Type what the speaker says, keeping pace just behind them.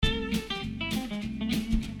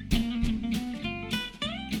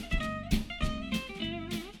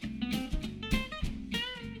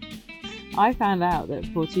I found out that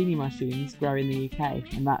porcini mushrooms grow in the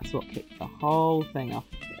UK, and that's what kicked the whole thing off.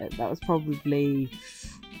 That was probably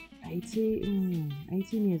 18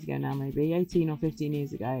 years ago now, maybe 18 or 15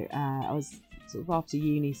 years ago. I was sort of after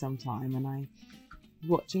uni sometime, and I was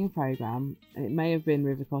watching a programme, and it may have been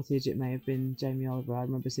River Cottage, it may have been Jamie Oliver. I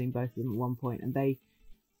remember seeing both of them at one point, and they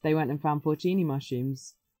went and found porcini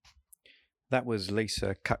mushrooms. That was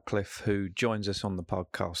Lisa Cutcliffe, who joins us on the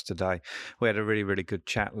podcast today. We had a really, really good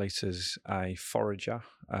chat. Lisa's a forager,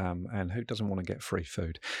 and who doesn't want to get free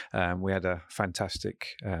food? We had a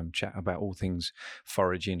fantastic chat about all things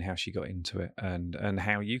foraging, how she got into it, and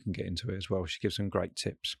how you can get into it as well. She gives some great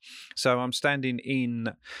tips. So I'm standing in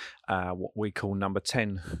what we call number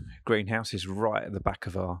 10 greenhouse, is right at the back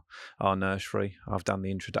of our nursery. I've done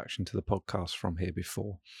the introduction to the podcast from here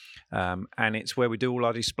before, and it's where we do all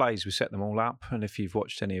our displays. We set them all up, and if you've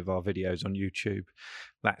watched any of our videos on YouTube,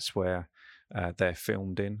 that's where they're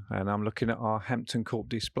filmed in. And I'm looking at our Hampton Court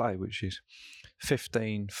display, which is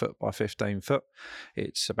 15 foot by 15 foot.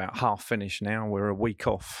 It's about half finished now. We're a week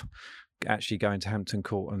off actually going to Hampton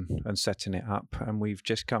Court and setting it up, and we've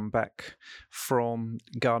just come back from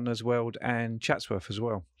Gardener's World and Chatsworth as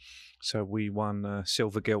well. So we won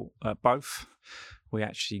silver gilt at both. We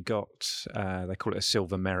actually got, they call it a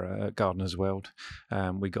silver mirror at Gardener's World.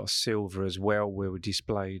 We got silver as well, where we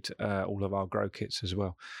displayed all of our grow kits as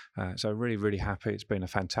well. So really, really happy. It's been a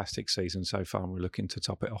fantastic season so far, and we're looking to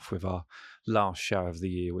top it off with our last show of the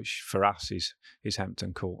year, which for us is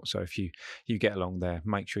Hampton Court. So if you get along there,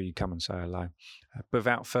 make sure you come and say hello.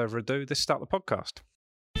 Without further ado, let's start the podcast.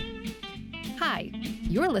 Hi,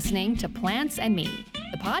 you're listening to Plants and Me,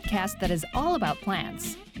 the podcast that is all about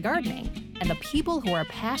plants, gardening, and the people who are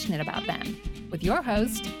passionate about them, with your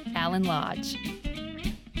host, Alan Lodge.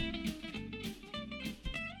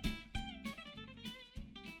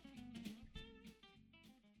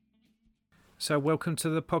 So welcome to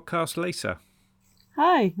the podcast, Lisa.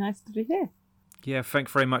 Hi, nice to be here. Yeah,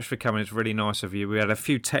 thanks very much for coming. It's really nice of you. We had a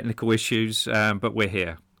few technical issues, but we're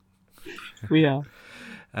here. We are.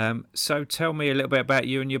 So tell me a little bit about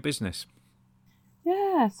you and your business.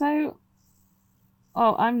 Yeah, so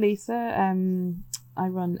I'm Lisa. I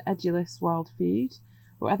run Edulus Wild Food.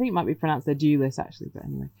 Well, I think it might be pronounced Edulus actually, but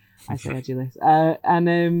anyway, I say Edulus.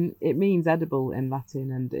 And it means edible in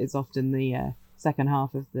Latin, and it's often the second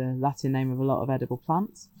half of the Latin name of a lot of edible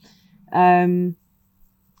plants.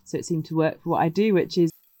 So it seemed to work for what I do, which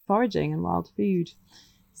is foraging and wild food.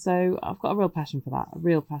 So I've got a real passion for that, a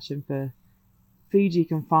real passion for food you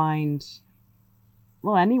can find,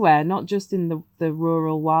 well, anywhere, not just in the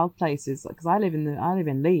rural wild places, because I live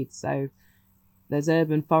in Leeds, so there's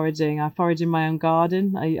urban foraging. I forage in my own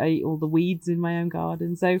garden. I eat all the weeds in my own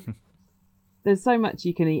garden. So there's so much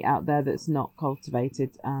you can eat out there that's not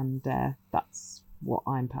cultivated, and that's what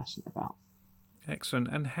I'm passionate about. Excellent.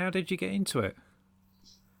 And how did you get into it?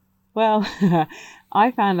 Well,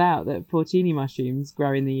 I found out that porcini mushrooms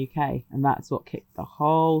grow in the UK, and that's what kicked the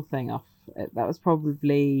whole thing off. That was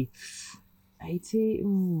probably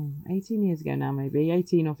 18 years ago now, maybe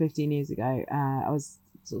 18 or 15 years ago. I was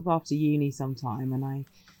sort of after uni sometime, and I was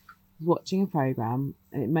watching a programme,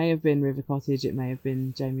 and it may have been River Cottage, it may have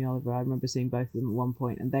been Jamie Oliver. I remember seeing both of them at one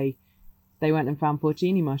point, and they went and found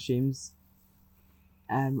porcini mushrooms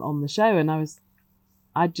on the show, and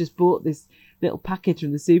I'd just bought this little package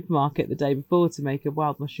from the supermarket the day before to make a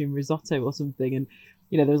wild mushroom risotto or something, and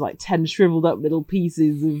there was like 10 shriveled up little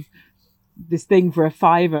pieces of this thing for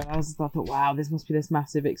 £5. I thought, wow, this must be this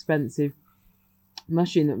massive expensive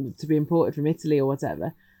mushroom to be imported from Italy or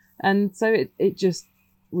whatever. And so it just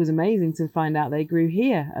was amazing to find out they grew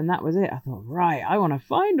here, and that was it. I thought, right, I want to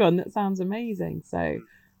find one. That sounds amazing. So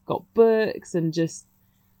got books and just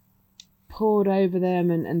pored over them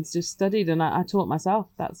and just studied, and I taught myself.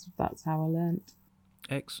 That's how I learnt.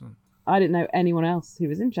 Excellent. I didn't know anyone else who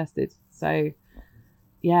was interested, so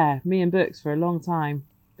yeah, me and books for a long time,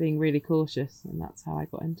 being really cautious, and that's how I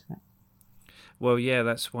got into it. Well, yeah,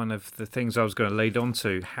 that's one of the things I was going to lead on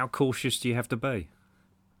to. How cautious do you have to be?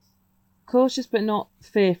 Cautious but not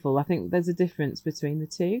fearful. I think there's a difference between the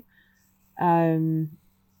two. You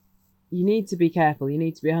need to be careful. You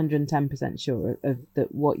need to be 110% sure of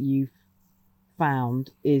that what you've found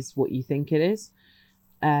is what you think it is.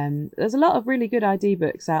 There's a lot of really good ID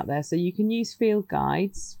books out there, so you can use field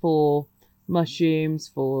guides for mushrooms,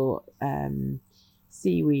 for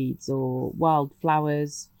seaweeds or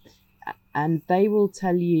wildflowers, and they will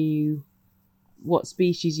tell you what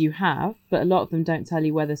species you have, but a lot of them don't tell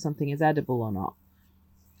you whether something is edible or not.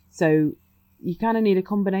 So you kind of need a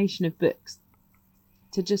combination of books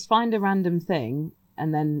to just find a random thing,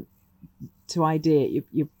 and then to ID it,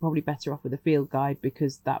 you're probably better off with a field guide,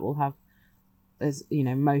 because that will have as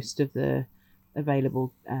most of the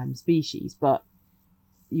available species, but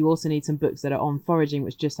you also need some books that are on foraging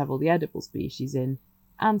which just have all the edible species in,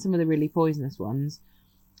 and some of the really poisonous ones,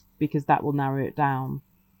 because that will narrow it down.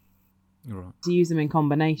 Right. To use them in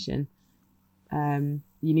combination, you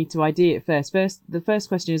need to ID it first. The first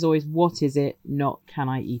question is always, what is it, not can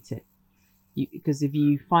I eat it? Because if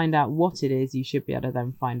you find out what it is, you should be able to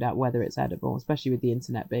then find out whether it's edible, especially with the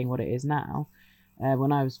internet being what it is now.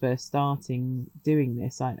 When I was first starting doing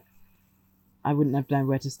this, I wouldn't have known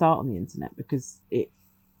where to start on the internet, because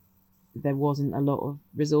there wasn't a lot of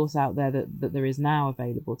resource out there that there is now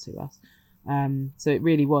available to us. So it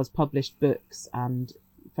really was published books and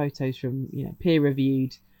photos from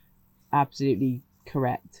peer-reviewed, absolutely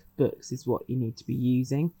correct books is what you need to be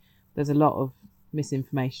using. There's a lot of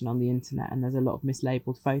misinformation on the internet, and there's a lot of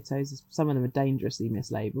mislabeled photos. Some of them are dangerously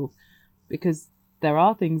mislabeled, because there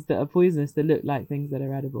are things that are poisonous that look like things that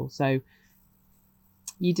are edible. So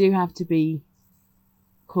you do have to be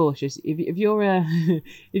cautious. If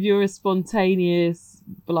you're a spontaneous,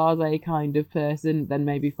 blasé kind of person, then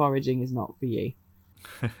maybe foraging is not for you.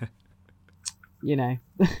 Yeah.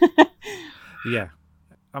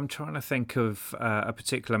 I'm trying to think of a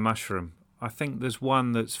particular mushroom. I think there's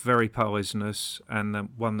one that's very poisonous and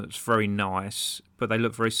one that's very nice, but they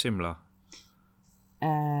look very similar.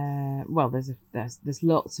 Well, there's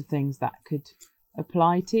lots of things that could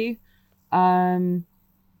apply to.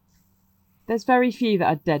 There's very few that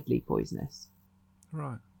are deadly poisonous.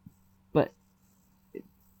 Right. But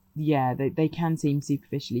yeah, they can seem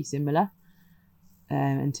superficially similar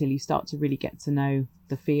until you start to really get to know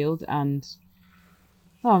the field. And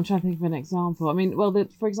I'm trying to think of an example. I mean, well,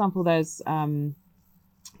 for example, there's the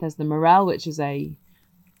morel, which is a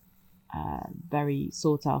very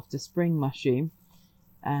sought after spring mushroom.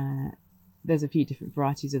 There's a few different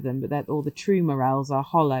varieties of them, but all the true morels are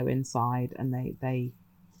hollow inside, and they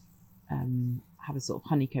have a sort of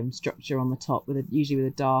honeycomb structure on the top, usually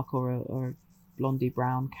with a dark or a blondie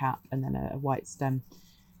brown cap, and then a white stem.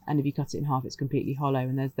 And if you cut it in half, it's completely hollow.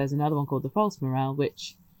 And there's another one called the false morel,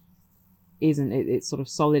 which isn't. It's sort of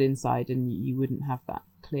solid inside, and you wouldn't have that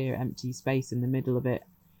clear empty space in the middle of it.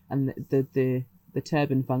 And the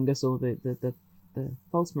turban fungus, or the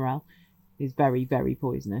false morel, is very, very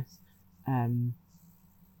poisonous.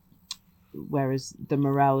 Whereas the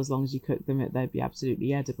morel, as long as you cook them, they'd be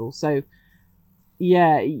absolutely edible. So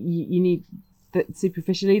yeah, you need that.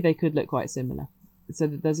 Superficially, they could look quite similar. So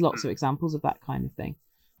there's lots of examples of that kind of thing.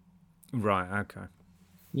 Right. Okay.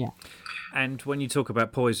 Yeah. And when you talk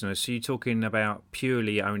about poisonous, are you talking about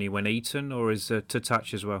purely only when eaten, or is it to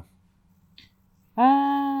touch as well?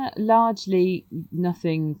 Largely,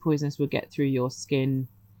 nothing poisonous will get through your skin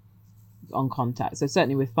on contact. So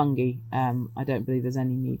certainly with fungi, I don't believe there's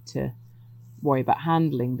any need to worry about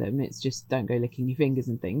handling them. It's just don't go licking your fingers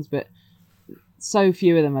and things. But so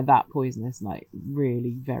few of them are that poisonous, like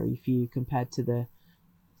really very few compared to the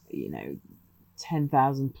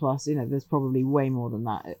 10,000 plus. There's probably way more than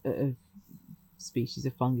that of species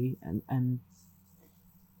of fungi and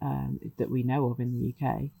that we know of in the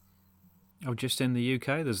UK. Oh, just in the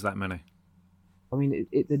UK, there's that many. I mean,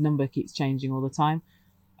 the number keeps changing all the time.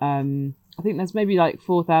 I think there's maybe like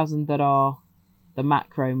 4,000 that are the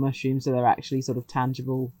macro mushrooms, so they're actually sort of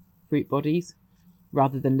tangible fruit bodies,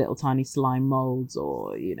 rather than little tiny slime molds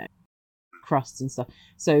or crusts and stuff.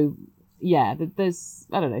 So yeah, there's,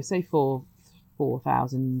 I don't know, say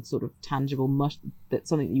 4,000 sort of tangible that's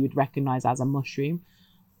something that you would recognize as a mushroom.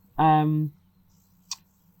 And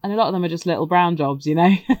a lot of them are just little brown jobs,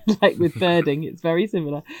 like with birding, it's very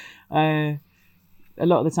similar. A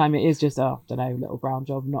lot of the time it is just, little brown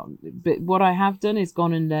job. But what I have done is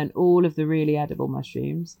gone and learned all of the really edible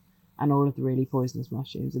mushrooms and all of the really poisonous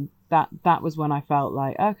mushrooms. And that was when I felt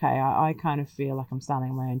like, okay, I kind of feel like I'm standing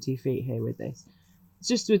on my own 2 feet here with this.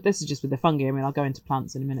 This is just with the fungi. I mean, I'll go into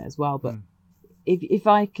plants in a minute as well, but if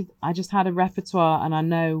I could, I just had a repertoire and I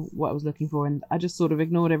know what I was looking for, and I just sort of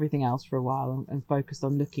ignored everything else for a while and focused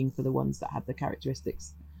on looking for the ones that had the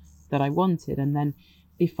characteristics that I wanted. And then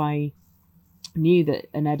if I knew that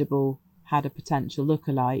an edible had a potential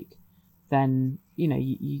lookalike, then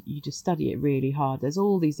you just study it really hard. There's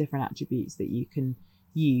all these different attributes that you can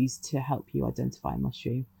use to help you identify a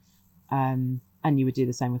mushroom, and you would do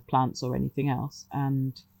the same with plants or anything else.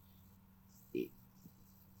 And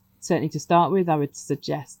certainly to start with, I would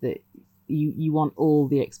suggest that you want all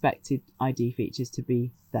the expected ID features to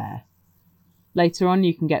be there. Later on,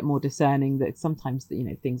 you can get more discerning that sometimes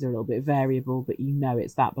things are a little bit variable, but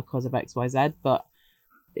it's that because of X, Y, Z. But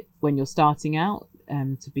when you're starting out,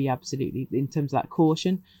 to be absolutely, in terms of that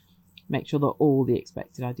caution, make sure that all the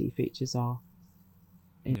expected ID features are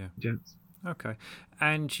in. Yeah. Okay.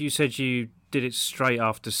 And you said you did it straight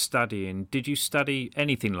after studying. Did you study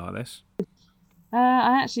anything like this?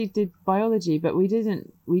 I actually did biology, but we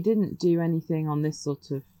didn't do anything on this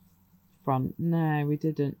sort of front. No, we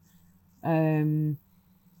didn't. It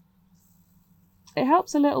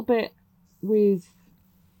helps a little bit with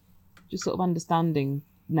just sort of understanding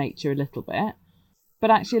nature a little bit.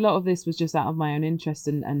 But actually, a lot of this was just out of my own interest,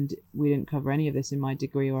 and we didn't cover any of this in my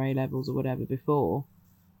degree or A levels or whatever before.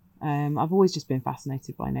 I've always just been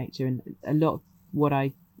fascinated by nature, and a lot of what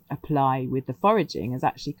I apply with the foraging has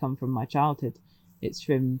actually come from my childhood. It's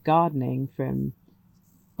from gardening, from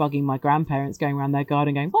bugging my grandparents, going around their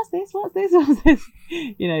garden going, what's this, what's this, what's this?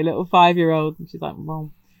 You know, little 5-year-old. And she's like,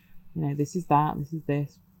 well, you know, this is that, this is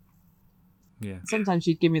this. Yeah. Sometimes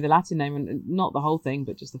she'd give me the Latin name, and not the whole thing,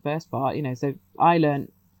 but just the first part, you know. So I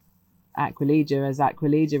learnt Aquilegia as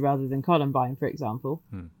Aquilegia rather than Columbine, for example.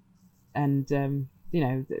 And, you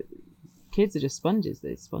know, kids are just sponges.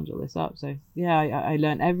 They sponge all this up. So, yeah, I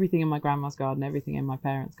learnt everything in my grandma's garden, everything in my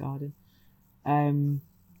parents' garden. And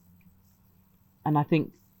I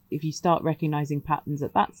think if you start recognising patterns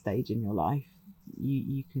at that stage in your life,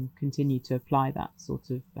 you can continue to apply that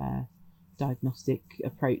sort of diagnostic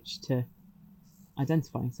approach to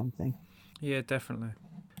identifying something. Yeah, definitely.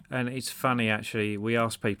 And it's funny, actually, we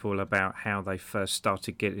ask people about how they first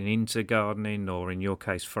started getting into gardening, or in your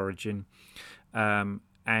case, foraging.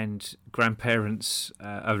 And grandparents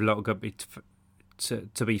have a lot got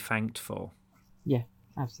to be thanked for. Yeah,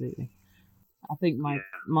 absolutely. I think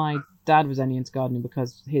my dad was only into gardening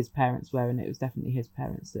because his parents were, and it was definitely his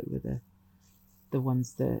parents that were the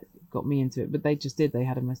ones that got me into it. But they just did. They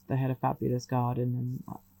had a fabulous garden,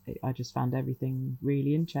 and I just found everything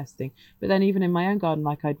really interesting. But then even in my own garden,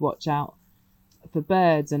 like, I'd watch out for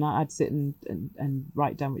birds, and I'd sit and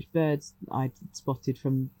write down which birds I'd spotted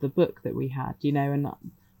from the book that we had, you know, and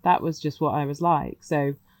that was just what I was like. So,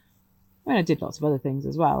 I mean, I did lots of other things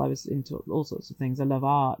as well. I was into all sorts of things. I love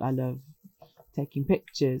art. I love taking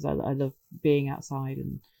pictures. I love being outside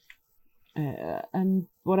and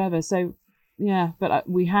whatever. So, yeah, but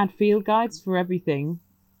we had field guides for everything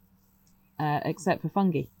except for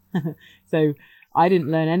fungi. So I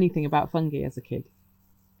didn't learn anything about fungi as a kid.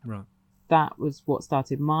 Right. That was what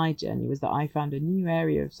started my journey, was that I found a new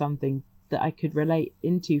area of something that I could relate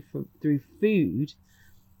into through food,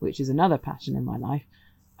 which is another passion in my life.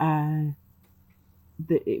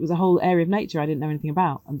 It was a whole area of nature I didn't know anything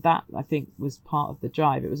about, and that, I think, was part of the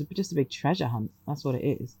drive. It was just a big treasure hunt. That's what it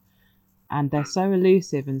is. And they're so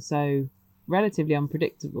elusive and so relatively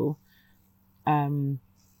unpredictable.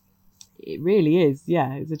 It really is.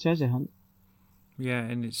 Yeah, it's a treasure hunt. Yeah,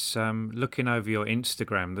 and it's looking over your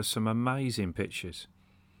Instagram, there's some amazing pictures.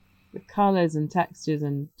 The colours and textures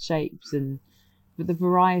and shapes, and the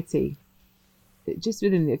variety. Just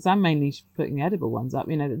within because I'm mainly putting the edible ones up.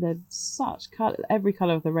 You know, they're such colour, every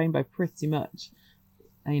colour of the rainbow, pretty much.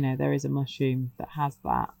 You know, there is a mushroom that has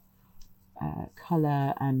that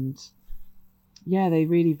colour, and yeah, they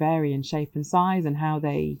really vary in shape and size, and how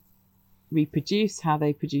they reproduce, how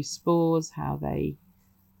they produce spores, how they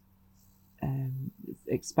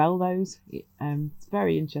expel those. It's a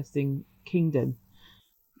very interesting kingdom.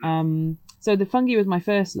 So the fungi was my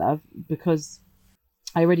first love, because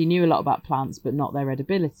I already knew a lot about plants, but not their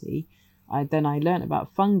edibility. Then I learned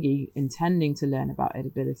about fungi, intending to learn about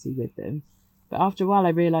edibility with them. But after a while, I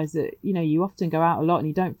realised that, you know, you often go out a lot and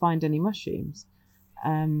you don't find any mushrooms.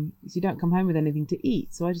 So you don't come home with anything to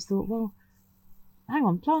eat. So I just thought, well, hang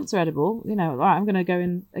on, plants are edible. You know, all right, I'm going to go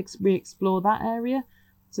and re-explore that area.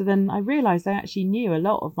 So then I realised I actually knew a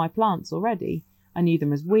lot of my plants already. I knew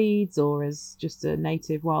them as weeds, or as just a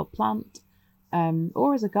native wild plant.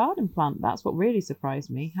 Or as a garden plant. That's what really surprised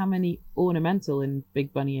me. How many ornamental, in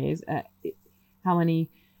big bunny ears, how many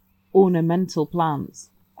ornamental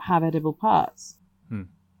plants have edible parts?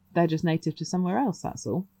 They're just native to somewhere else, that's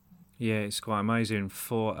all. Yeah, it's quite amazing.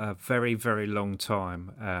 For a very, very long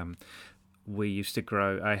time, we used to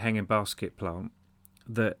grow a hanging basket plant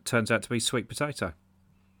that turns out to be sweet potato.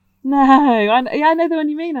 No, I know the one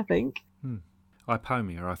you mean, I think.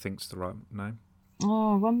 Ipomia, I think is the right name.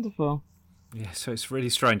 Oh, wonderful. Yeah, so it's really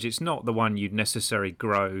strange. It's not the one you'd necessarily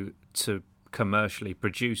grow to commercially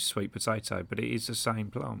produce sweet potato, but it is the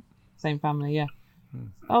same plant. Same family, yeah.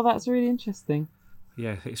 Oh, that's really interesting.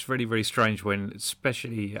 Yeah, it's really, really strange when,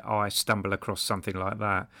 especially, I stumble across something like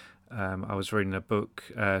that. I was reading a book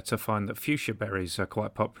to find that fuchsia berries are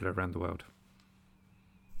quite popular around the world.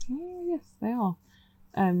 Oh, yes, they are.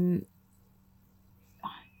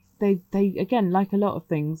 They again, like a lot of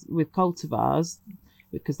things with cultivars,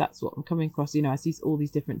 because that's what I'm coming across. You know, I see all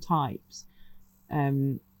these different types,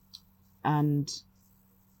 and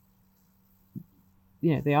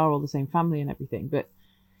they are all the same family and everything, but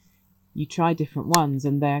you try different ones,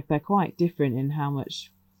 and they're quite different in how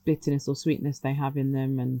much bitterness or sweetness they have in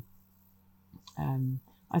them. And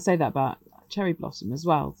I say that about cherry blossom as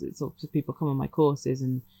well. It's sort of, people come on my courses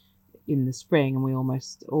and in the spring, and we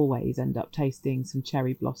almost always end up tasting some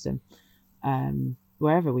cherry blossom.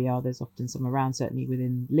 Wherever we are, there's often some around, certainly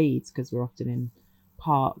within Leeds, because we're often in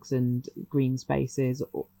parks and green spaces,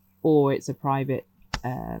 or it's a private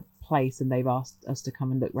place and they've asked us to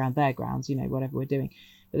come and look around their grounds, whatever we're doing.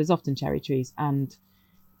 But there's often cherry trees, and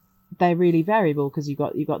they're really variable, because you've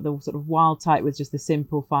got the sort of wild type with just the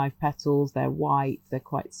simple 5 petals. They're white, they're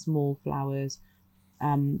quite small flowers,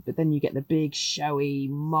 but then you get the big showy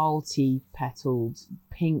multi-petaled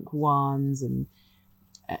pink ones, and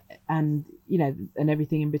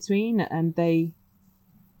everything in between. And the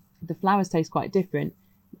flowers taste quite different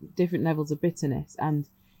levels of bitterness. And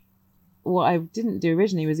what I didn't do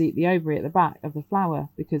originally was eat the ovary at the back of the flower,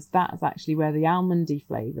 because that's actually where the almondy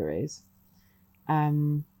flavour is.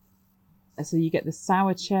 So you get the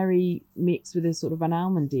sour cherry mixed with a sort of an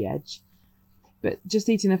almondy edge. But just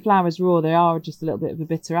eating the flowers raw, they are just a little bit of a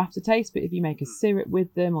bitter aftertaste. But if you make a syrup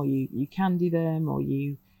with them, or you candy them, or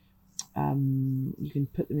you can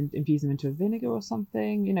put them infuse them into a vinegar or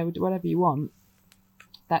something, whatever you want,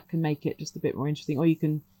 that can make it just a bit more interesting. Or you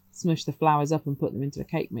can smush the flowers up and put them into a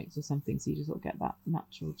cake mix or something, so you just sort of get that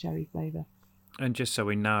natural cherry flavour. And just so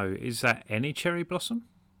we know, is that any cherry blossom?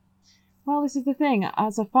 Well, this is the thing.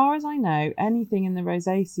 As far as I know, anything in the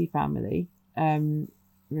Rosaceae family,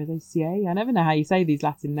 Rosaceae, I never know how you say these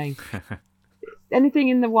Latin names. Anything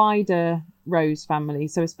in the wider rose family,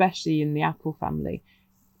 so especially in the apple family,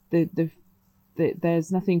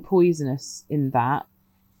 there's nothing poisonous in that.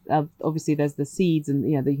 Obviously, there's the seeds, and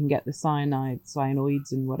you can get the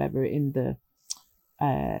cyanoids and whatever in the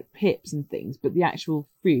pips and things, but the actual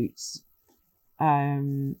fruits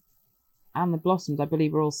and the blossoms, I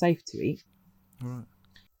believe, are all safe to eat. Right.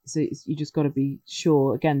 So you just got to be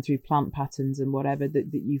sure, again, through plant patterns and whatever, that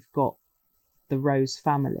you've got the rose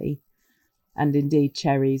family. And indeed,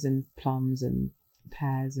 cherries and plums and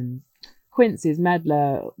pears and quinces,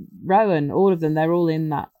 medlar, rowan, all of them, they're all in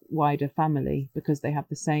that wider family, because they have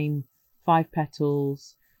the same 5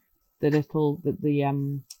 petals, the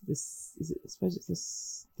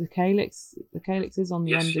calyx. The calyx is on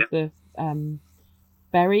the end of the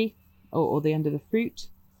berry, or the end of the fruit.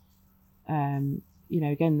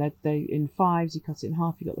 Again, they in 5s. You cut it in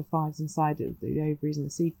half. You got the 5s inside the ovaries and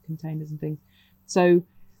the seed containers and things. So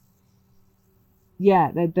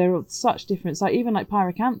yeah, they're such different. So even like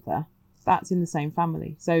pyracantha, that's in the same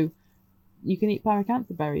family. So you can eat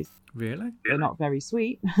pyracantha berries. Really? They're not very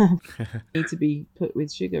sweet. Need to be put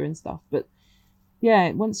with sugar and stuff. But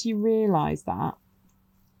yeah, once you realise that,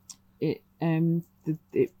 it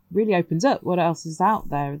really opens up what else is out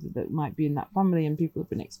there that might be in that family, and people have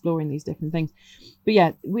been exploring these different things. But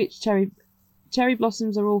yeah, which cherry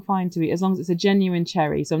blossoms are all fine to eat, as long as it's a genuine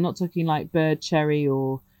cherry. So I'm not talking like bird cherry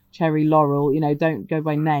or cherry laurel. Don't go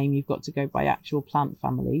by name. You've got to go by actual plant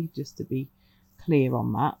family, just to be clear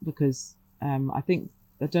on that, because I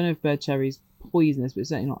don't know if bird cherry is poisonous, but it's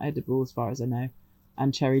certainly not edible as far as I know.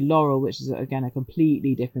 And cherry laurel, which is again a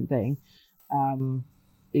completely different thing,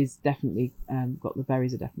 is definitely got the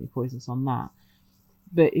berries are definitely poisonous on that.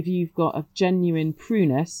 But if you've got a genuine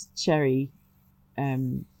prunus cherry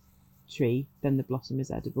tree, then the blossom is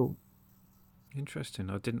edible. Interesting.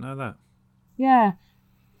 I didn't know that. Yeah.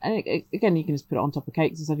 And again, you can just put it on top of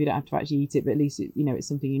cakes and stuff. You don't have to actually eat it, but at least it's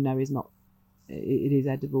something is not. It is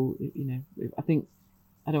edible. I think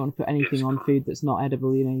I don't want to put anything on food that's not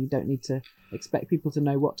edible. You don't need to expect people to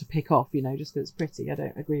know what to pick off. Just because it's pretty. I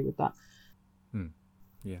don't agree with that.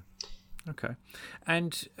 Yeah. Okay.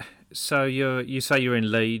 And so you say you're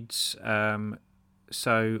in Leeds.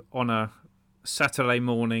 So on a Saturday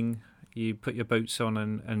morning, you put your boots on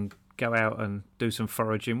and go out and do some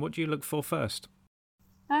foraging. What do you look for first?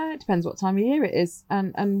 It depends what time of year it is,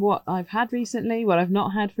 and what I've had recently, what I've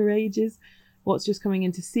not had for ages, what's just coming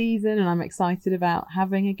into season and I'm excited about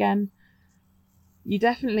having again. You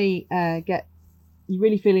definitely you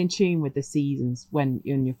really feel in tune with the seasons when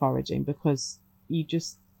you're foraging, because you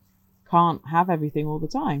just can't have everything all the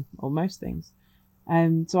time, or most things.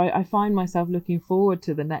 So I find myself looking forward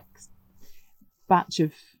to the next batch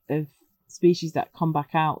of species that come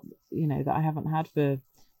back out, that I haven't had for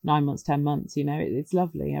 9 months, 10 months. It's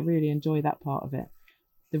lovely. I really enjoy that part of it.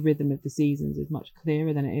 The rhythm of the seasons is much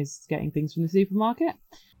clearer than it is getting things from the supermarket.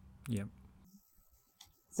 Yeah.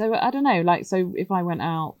 So I don't know, so if I went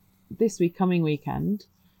out this coming weekend,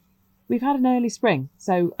 we've had an early spring.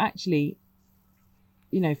 So actually,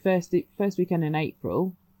 first weekend in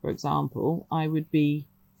April, for example, I would be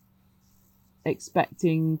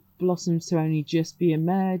expecting blossoms to only just be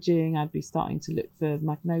emerging. I'd be starting to look for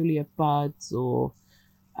magnolia buds or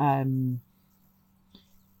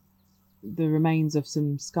the remains of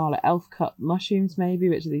some scarlet elf cup mushrooms, maybe,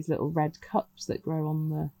 which are these little red cups that grow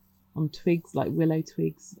on twigs, like willow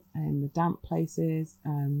twigs in the damp places.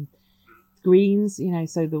 Greens,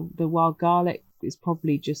 so the wild garlic is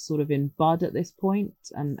probably just sort of in bud at this point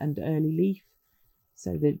and early leaf.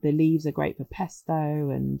 So the leaves are great for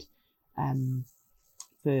pesto and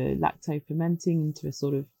for lacto fermenting into a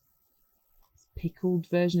sort of pickled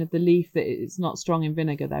version of the leaf. That it's not strong in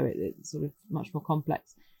vinegar though, it's sort of much more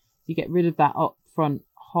complex. You get rid of that up front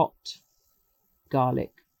hot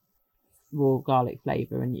raw garlic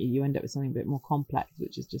flavour, and you end up with something a bit more complex,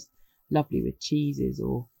 which is just lovely with cheeses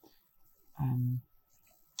or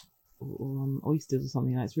on oysters or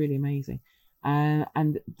something. That's really amazing.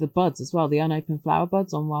 And the buds as well, the unopened flower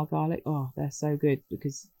buds on wild garlic, they're so good,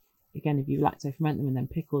 because again, if you lacto ferment them and then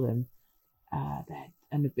pickle them,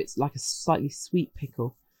 it's like a slightly sweet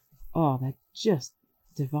pickle. They're just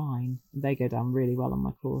divine. They go down really well on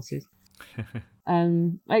my courses.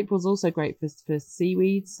 April's also great for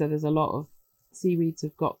seaweeds, so there's a lot of seaweeds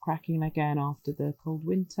have got cracking again after the cold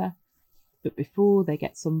winter, but before they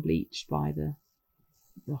get sun bleached by the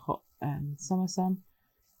hot summer sun.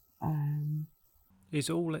 Is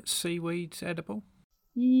all its seaweeds edible?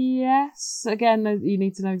 Yes. Again, you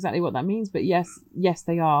need to know exactly what that means, but yes,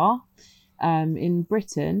 they are. In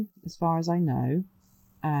Britain, as far as I know,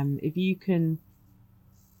 if you can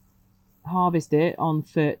harvest it on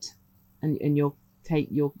foot, and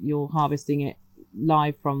you're harvesting it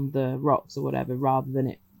live from the rocks or whatever, rather than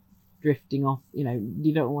it drifting off.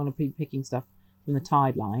 You don't want to be picking stuff from the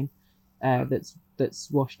tide line that's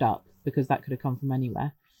washed up, because that could have come from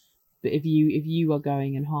anywhere. But if you are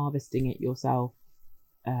going and harvesting it yourself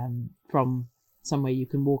from somewhere you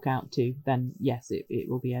can walk out to, then yes, it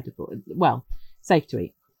will be edible. Well, safe to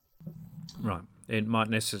eat. Right. It might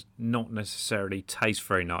not necessarily taste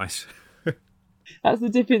very nice. That's the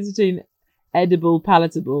difference between edible,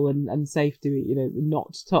 palatable, and safe to eat.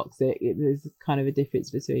 Not toxic. There's kind of a difference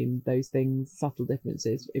between those things, subtle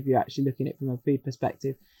differences, if you're actually looking at it from a food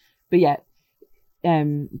perspective. But yeah,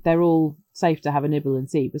 they're all safe to have a nibble and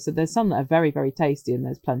see. But so there's some that are very, very tasty, and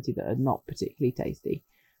there's plenty that are not particularly tasty.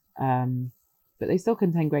 But they still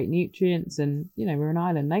contain great nutrients, and we're an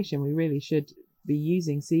island nation. We really should be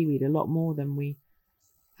using seaweed a lot more than we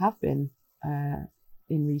have been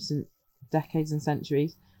in recent decades and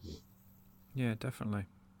centuries. Yeah, definitely.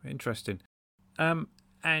 Interesting.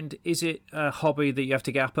 And is it a hobby that you have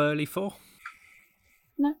to get up early for?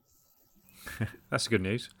 No. That's good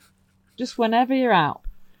news. Just whenever you're out.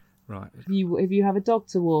 Right. If you have a dog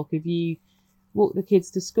to walk, if you walk the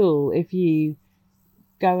kids to school, if you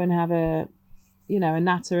go and have a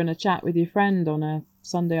natter and a chat with your friend on a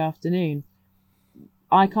Sunday afternoon,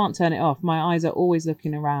 I can't turn it off. My eyes are always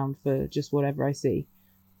looking around for just whatever I see.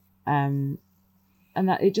 And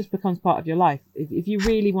that it just becomes part of your life. If you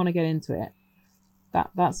really want to get into it,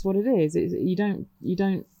 that's what it is. You don't.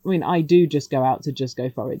 I mean, I do just go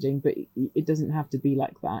foraging, but it doesn't have to be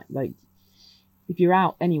like that. Like, if you're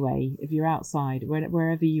out anyway, if you're outside,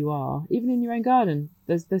 wherever you are, even in your own garden,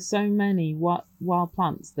 there's so many wild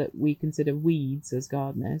plants that we consider weeds as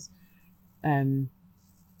gardeners,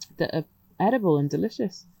 that are edible and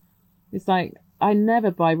delicious. It's like, I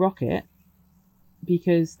never buy rocket,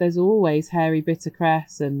 because there's always hairy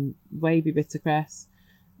bittercress and wavy bittercress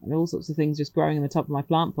and all sorts of things just growing in the top of my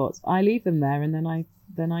plant pots. I leave them there, and then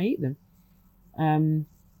I eat them.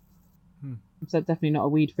 So definitely not a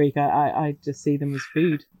weed freak. I just see them as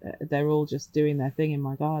food. They're all just doing their thing in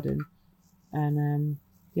my garden, and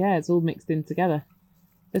it's all mixed in together.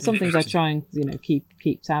 There's some things I try and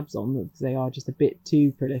keep tabs on, because they are just a bit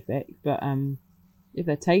too prolific. But if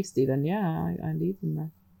they're tasty, then I leave them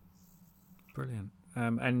there. Brilliant.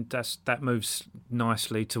 And that moves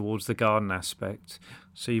nicely towards the garden aspect.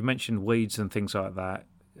 So you mentioned weeds and things like that.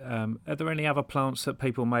 Are there any other plants that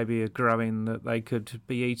people maybe are growing that they could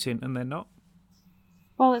be eating and they're not?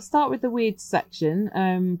 Well, let's start with the weeds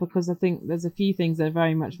section, because I think there's a few things that are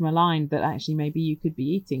very much maligned that actually maybe you could be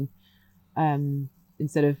eating,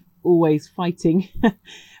 instead of always fighting,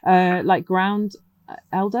 like ground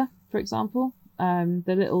elder, for example.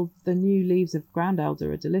 The new leaves of ground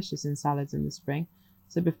elder are delicious in salads in the spring.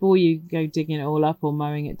 So before you go digging it all up or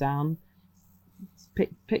mowing it down,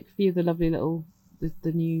 pick a few of the lovely little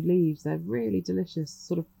the new leaves. They're really delicious,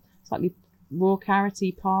 sort of slightly raw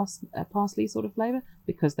carroty parsley sort of flavour,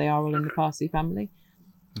 because they are all in the parsley family.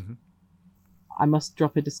 I must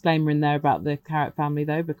drop a disclaimer in there about the carrot family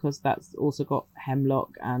though, because that's also got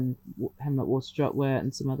hemlock and hemlock waterstrutwort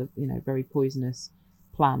and some other, very poisonous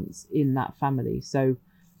plants in that family. So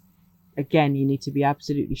again, you need to be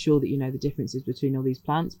absolutely sure that you know the differences between all these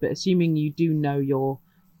plants. But assuming you do know your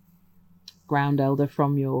ground elder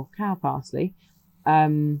from your cow parsley,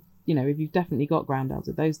 if you've definitely got ground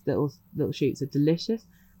elder, those little shoots are delicious.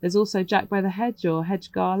 There's also Jack by the Hedge or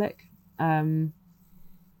hedge garlic,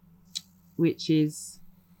 which is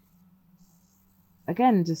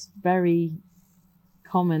again just very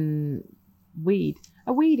common weed.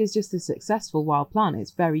 A weed is just a successful wild plant.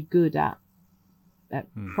 It's very good at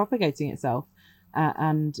propagating itself,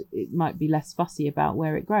 and it might be less fussy about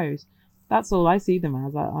where it grows. That's all I see them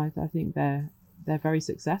as. I think they're very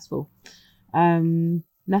successful.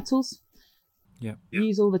 Nettles. Yeah.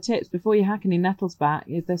 Use all the tips before you hack any nettles back.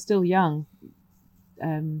 If they're still young,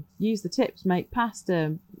 use the tips. Make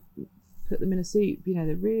pasta. Put them in a soup.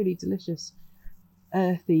 They're really delicious,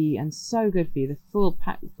 earthy, and so good for you. They're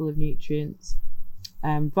packed full of nutrients.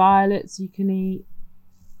 Violets you can eat.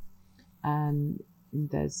 And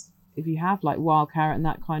there's, if you have like wild carrot and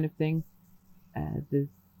that kind of thing, the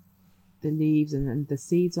leaves and the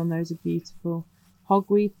seeds on those are beautiful.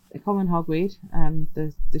 Hogweed, a common hogweed,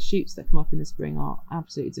 the shoots that come up in the spring are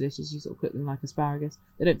absolutely delicious. You sort of cook them like asparagus.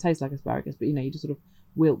 They don't taste like asparagus, but you just sort of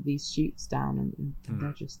wilt these shoots down and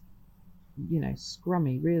they're just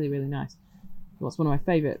scrummy, really, really nice. That's one of my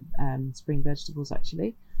favourite spring vegetables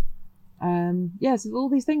actually. So all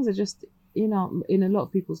these things are just in a lot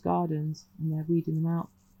of people's gardens, and they're weeding them out.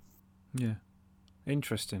 Yeah,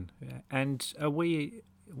 interesting. And are we,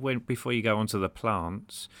 before you go on to the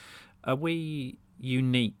plants, are we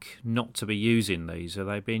unique not to be using these? Are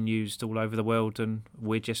they being used all over the world and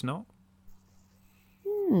we're just not?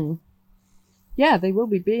 Yeah, they will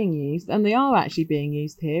be being used, and they are actually being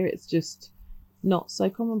used here. It's just not so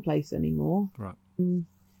commonplace anymore. Right.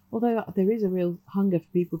 Although there is a real hunger for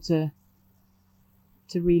people to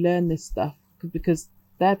relearn this stuff, because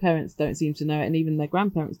their parents don't seem to know it, and even their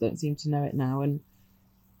grandparents don't seem to know it now. And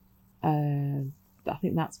I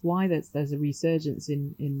think that's why there's a resurgence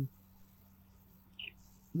in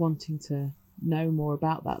wanting to know more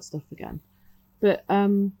about that stuff again. But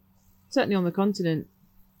certainly on the continent,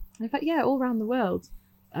 in fact, all around the world,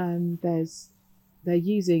 they're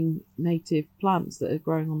using native plants that are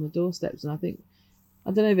growing on the doorsteps. And I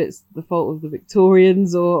don't know if it's the fault of the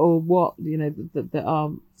Victorians or what, that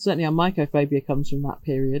are certainly our mycophobia comes from that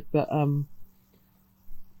period. But I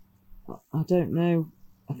don't know.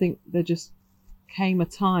 I think there just came a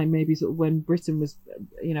time, maybe sort of when Britain was,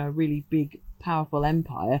 a really big, powerful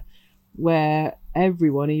empire, where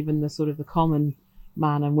everyone, even the sort of the common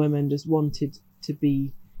man and woman, just wanted to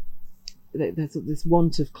be. There's this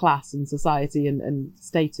want of class and society and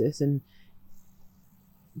status, and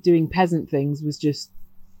doing peasant things was just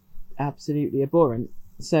absolutely abhorrent.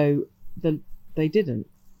 So they didn't,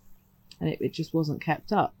 and it just wasn't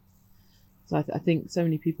kept up. So I think so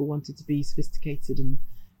many people wanted to be sophisticated, and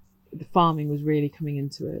the farming was really coming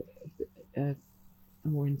into a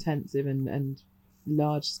more intensive and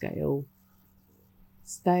large scale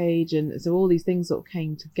stage, and so all these things sort of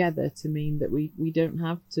came together to mean that we don't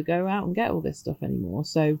have to go out and get all this stuff anymore.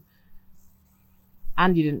 So,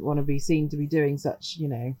 and you didn't want to be seen to be doing such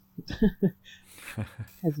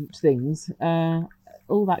peasant things.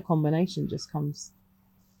 All that combination just comes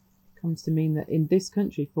to mean that in this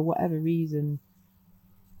country, for whatever reason,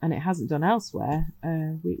 and it hasn't done elsewhere,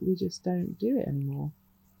 we just don't do it anymore.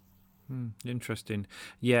 Interesting.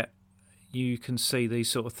 Yeah, you can see these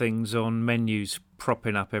sort of things on menus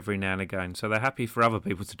propping up every now and again, so they're happy for other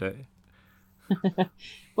people to do it.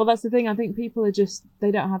 Well, that's the thing. I think people are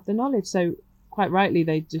they don't have the knowledge, so quite rightly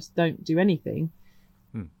they just don't do anything.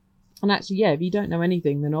 And actually, if you don't know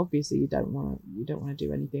anything, then obviously you don't want to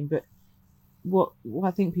do anything. But what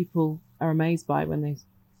I think people are amazed by when they,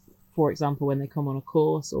 for example, when they come on a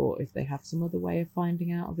course, or if they have some other way of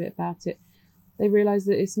finding out a bit about it, they realise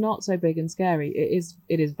that it's not so big and scary.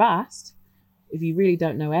 It is vast. If you really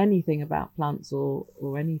don't know anything about plants or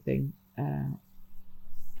anything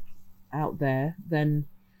out there, then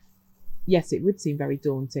yes, it would seem very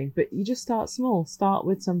daunting. But you just start small. Start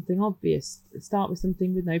with something obvious. Start with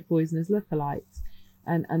something with no poisonous lookalikes,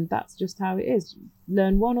 and that's just how it is.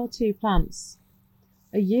 Learn 1 or 2 plants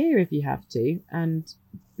a year if you have to, and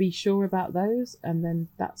be sure about those, and then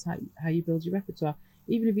that's how you build your repertoire.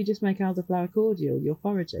 Even if you just make elderflower cordial, you're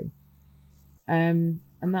foraging. And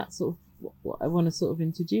that's sort of what I want to sort of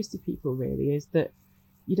introduce to people, really, is that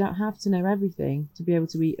you don't have to know everything to be able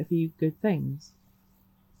to eat a few good things.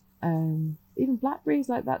 Even blackberries,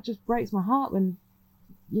 like that just breaks my heart when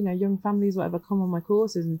young families, whatever, come on my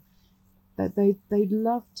courses, and that they'd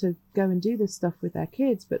love to go and do this stuff with their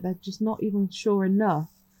kids, but they're just not even sure enough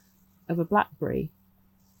of a blackberry.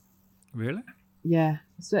 Really? Yeah,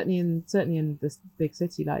 certainly in this big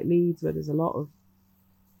city like Leeds, where there's a lot of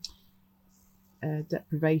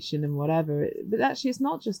deprivation and whatever. But actually, it's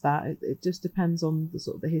not just that. It just depends on the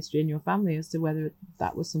sort of the history in your family as to whether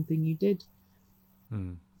that was something you did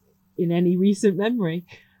in any recent memory.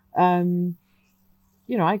 I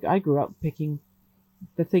grew up picking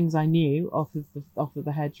the things I knew off of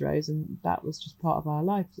the hedgerows, and that was just part of our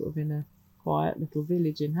life, sort of in a quiet little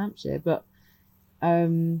village in Hampshire. But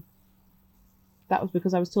that was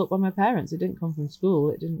because I was taught by my parents. It didn't come from school.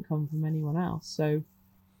 It didn't come from anyone else. So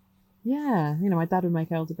yeah, my dad would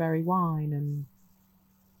make elderberry wine,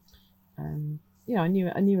 and I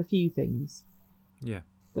knew a few things. Yeah.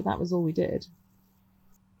 But that was all we did.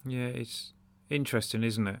 Yeah, it's interesting,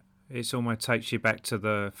 isn't it? It almost takes you back to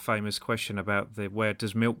the famous question about where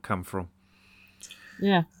does milk come from?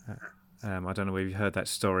 Yeah. I don't know if you've heard that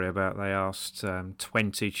story about they asked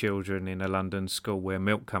 20 children in a London school where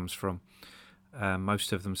milk comes from.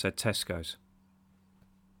 Most of them said Tesco's.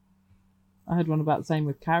 I heard one about the same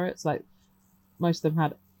with carrots. Like, most of them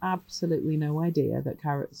had absolutely no idea that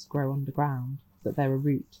carrots grow underground, that they're a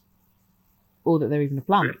root, or that they're even a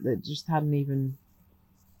plant. That just hadn't even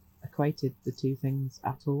equated the two things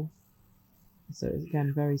at all. So it's,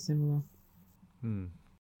 again, very similar.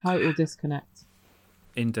 How it will disconnect.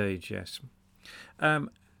 Indeed, yes.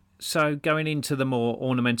 So going into the more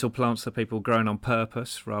ornamental plants that people grown on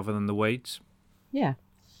purpose rather than the weeds. Yeah.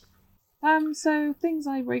 So things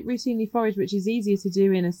I routinely forage, which is easier to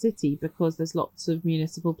do in a city because there's lots of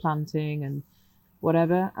municipal planting and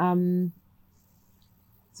whatever.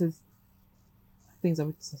 So things I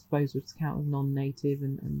suppose would count as non-native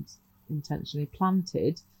and intentionally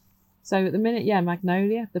planted. So at the minute,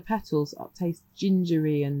 magnolia. The petals taste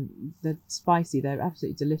gingery and they're spicy. They're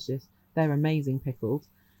absolutely delicious. They're amazing pickled.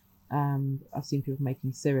 I've seen people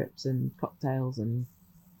making syrups and cocktails,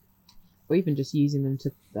 or even just using them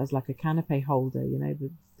as like a canapé holder. You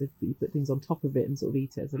put things on top of it and sort of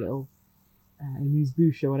eat it as a little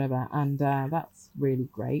amuse-bouche or whatever. And that's really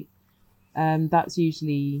great. That's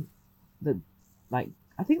usually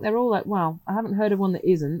I think they're all like, well, I haven't heard of one that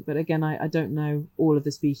isn't, but again, I don't know all of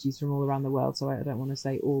the species from all around the world, so I don't want to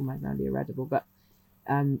say all magnolia are edible, but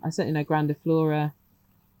I certainly know grandiflora,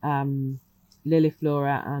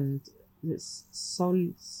 liliflora, and it's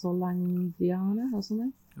Solangiana or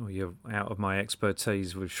something. Oh, you're out of my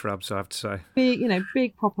expertise with shrubs, I have to say.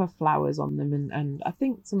 Big proper flowers on them, and I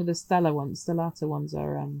think some of the stellata ones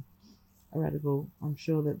are edible. I'm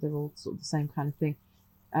sure that they're all sort of the same kind of thing.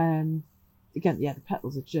 Again, the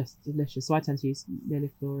petals are just delicious. So I tend to use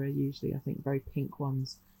liliflora usually. I think very pink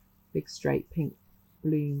ones, big straight pink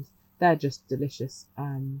blooms. They're just delicious.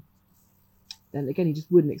 And again, you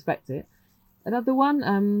just wouldn't expect it. Another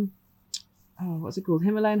one, what's it called?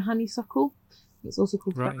 Himalayan honeysuckle. It's also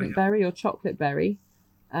called chocolate berry or chocolate berry.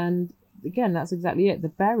 And again, that's exactly it. The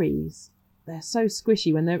berries, they're so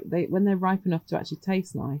squishy when they're ripe enough to actually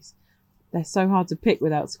taste nice. They're so hard to pick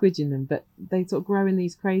without squidging them, but they sort of grow in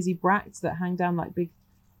these crazy bracts that hang down like big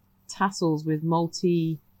tassels with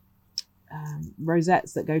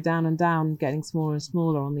rosettes that go down and down, getting smaller and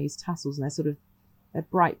smaller on these tassels, and they're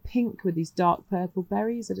bright pink with these dark purple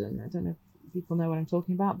berries. I don't know if people know what I'm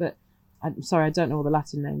talking about, but I'm sorry, I don't know all the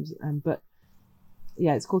Latin names. But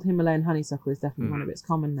yeah, it's called Himalayan honeysuckle. Is definitely one of its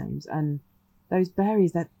common names. And those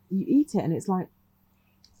berries, that you eat it and it's like,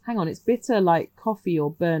 hang on, it's bitter like coffee or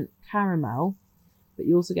burnt caramel, but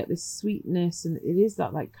you also get this sweetness, and it is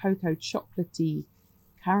that like cocoa chocolatey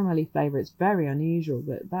caramelly flavour. It's very unusual,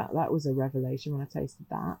 but that was a revelation when I tasted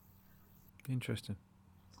that. Interesting.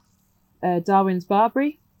 Darwin's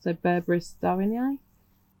barberry, so Berberis darwinii.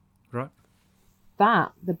 Right.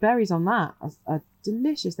 The berries on that are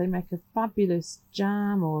delicious. They make a fabulous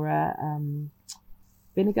jam or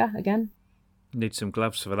vinegar again. Need some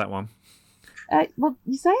gloves for that one. Well,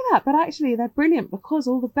 you say that, but actually they're brilliant because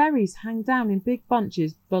all the berries hang down in big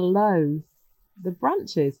bunches below the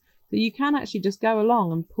branches. So you can actually just go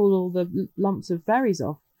along and pull all the lumps of berries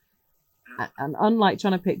off. And unlike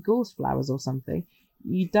trying to pick gorse flowers or something,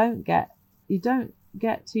 you don't get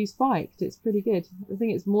too spiked. It's pretty good. I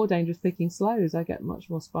think it's more dangerous picking sloes. I get much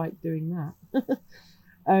more spiked doing that.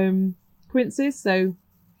 Quinces, so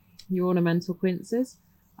your ornamental quinces.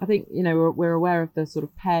 I think, we're aware of the sort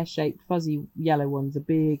of pear-shaped fuzzy yellow ones, the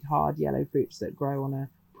big hard yellow fruits that grow on a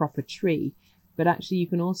proper tree. But actually you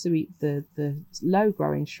can also eat the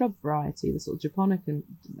low-growing shrub variety, the sort of japonica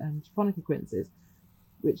quinces.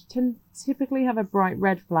 which typically have a bright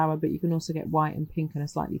red flower, but you can also get white and pink and a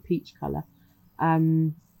slightly peach colour.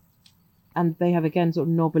 And they have, again, sort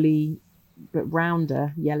of knobbly but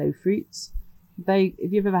rounder yellow fruits.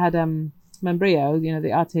 If you've ever had membrillo,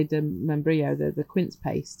 the arte de membrillo, the quince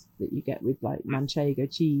paste that you get with like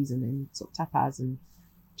manchego cheese and then sort of tapas and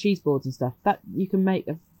cheese boards and stuff, that you can make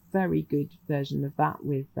a very good version of that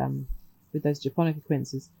with those japonica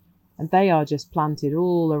quinces. And they are just planted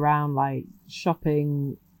all around like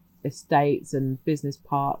shopping estates and business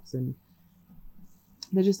parks, and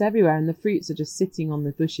they're just everywhere, and the fruits are just sitting on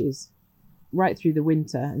the bushes right through the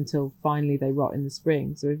winter until finally they rot in the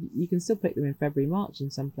spring. So you can still pick them in February, March in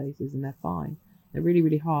some places, and they're fine. They're really,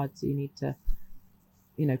 really hard, so you need to,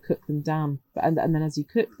 cook them down. And then as you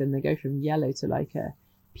cook them, they go from yellow to like a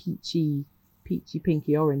peachy,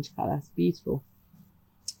 pinky orange colour. It's beautiful.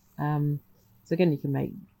 So again, you can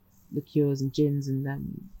make liqueurs and gins and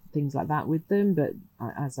things like that with them. But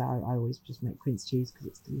I always just make quince cheese because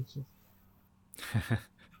it's delicious.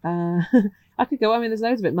 I could go. I mean, there's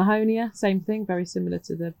loads of it. Mahonia, same thing, very similar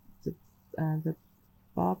to the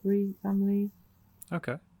barberry family.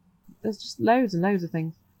 Okay. There's just loads and loads of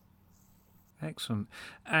things. Excellent.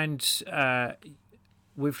 And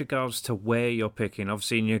with regards to where you're picking,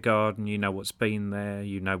 obviously in your garden, you know what's been there,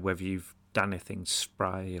 you know whether you've done anything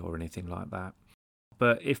spray or anything like that.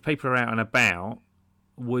 But if people are out and about,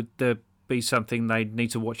 would there be something they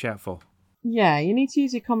need to watch out for? Yeah, you need to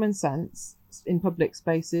use your common sense in public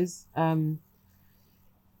spaces.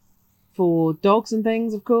 For dogs and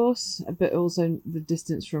things, of course, but also the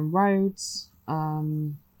distance from roads.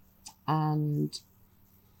 And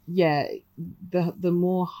yeah, the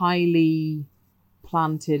more highly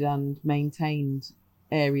planted and maintained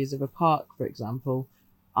areas of a park, for example,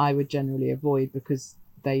 I would generally avoid, because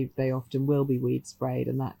they often will be weed sprayed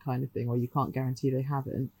and that kind of thing, or you can't guarantee they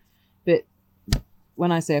haven't. But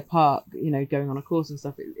when I say a park, going on a course and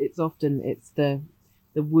stuff, it's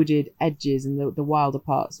the wooded edges and the wilder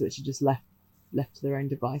parts which are just left to their own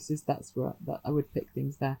devices. That's where I would pick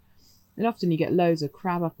things there. And often you get loads of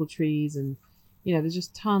crabapple trees, and there's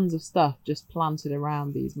just tons of stuff just planted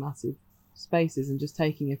around these massive spaces, and just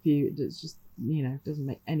taking a few, it's just doesn't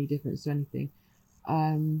make any difference to anything.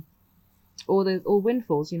 Or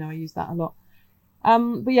windfalls, I use that a lot.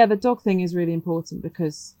 But yeah, the dog thing is really important,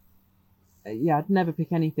 because I'd never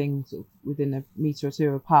pick anything sort of within a metre or two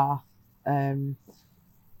of a path, and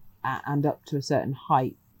up to a certain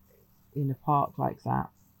height in a park like that.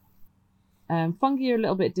 Fungi are a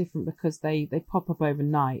little bit different because they pop up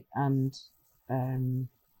overnight and aren't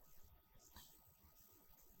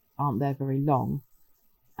there very long,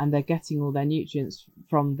 and they're getting all their nutrients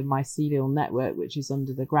from the mycelial network which is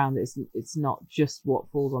under the ground. It's not just what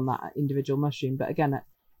falls on that individual mushroom, but again,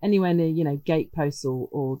 anywhere near gateposts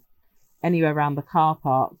or anywhere around the car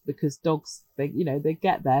park, because dogs, they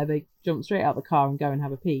get there, they jump straight out the car and go and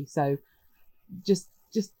have a pee. So just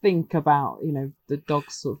think about the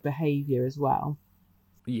dog's sort of behavior as well.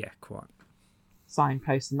 Yeah, quite.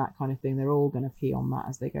 Signposts and that kind of thing, they're all going to pee on that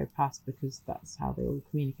as they go past, because that's how they all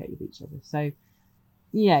communicate with each other. So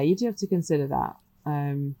yeah, you do have to consider that.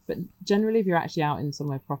 But generally, if you're actually out in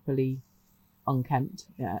somewhere properly unkempt,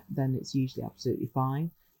 then it's usually absolutely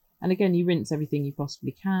fine. And again, you rinse everything you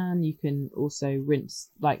possibly can. You can also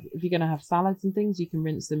rinse, like if you're going to have salads and things, you can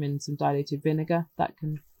rinse them in some diluted vinegar. That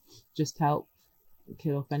can just help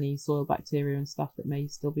kill off any soil bacteria and stuff that may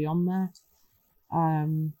still be on there.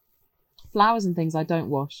 Flowers and things I don't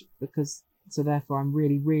wash, so therefore I'm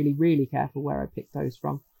really, really, really careful where I pick those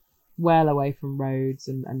from. Well away from roads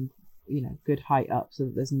and good height up, so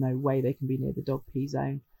that there's no way they can be near the dog pee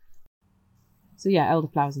zone. So yeah,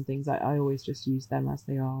 elderflowers and things, I always just use them as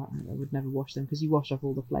they are. I would never wash them, because you wash off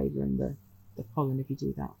all the flavour and the pollen if you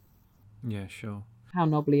do that. Yeah, sure. How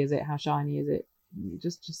knobbly is it? How shiny is it?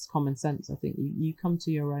 Just common sense. I think you come to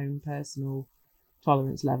your own personal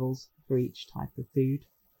tolerance levels for each type of food.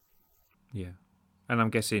 Yeah. And I'm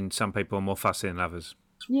guessing some people are more fussy than others.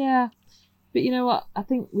 Yeah. But you know what? I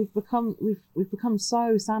think we've become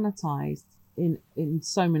so sanitized in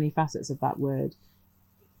so many facets of that word.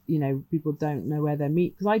 People don't know where their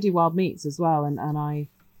meat, because I do wild meats as well, and I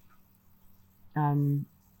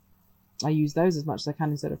use those as much as I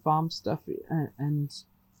can instead of farm stuff. And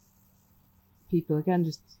people, again,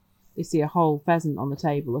 just they see a whole pheasant on the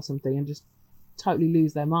table or something and just totally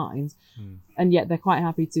lose their minds, and yet they're quite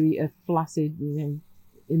happy to eat a flaccid,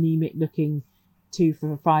 anemic looking 2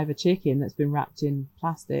 for $5 chicken that's been wrapped in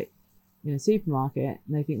plastic in a supermarket,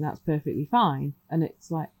 and they think that's perfectly fine. And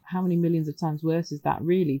it's like, how many millions of times worse is that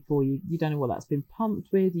really for you? You don't know what that's been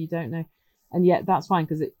pumped with, you don't know, and yet that's fine,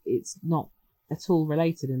 because it's not at all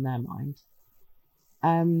related in their mind.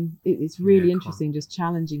 It's really interesting just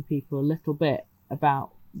challenging people a little bit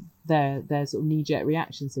about their sort of knee-jerk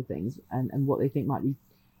reactions to things and what they think might be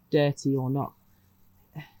dirty or not,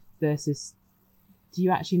 versus do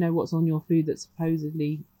you actually know what's on your food that's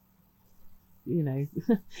supposedly, you know,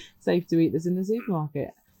 safe to eat that's in the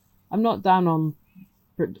supermarket. I'm not down on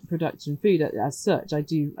production food as such. I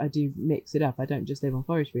do mix it up. I don't just live on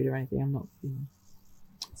forage food or anything. I'm not, you know,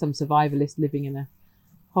 some survivalist living in a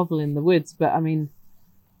hovel in the woods, but I mean,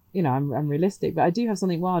 you know, I'm realistic, but I do have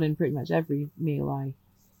something wild in pretty much every meal I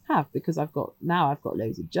have, because I've got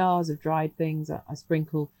loads of jars of dried things. I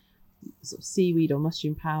sprinkle sort of seaweed or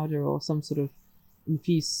mushroom powder or some sort of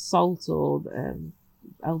infused salt or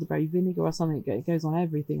elderberry vinegar or something. It goes on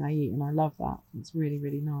everything I eat, and I love that. It's really,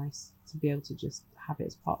 really nice to be able to just have it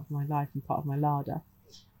as part of my life and part of my larder.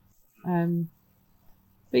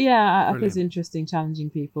 But yeah, I think it's interesting challenging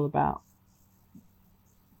people about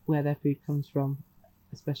where their food comes from,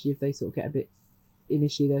 especially if they sort of get a bit,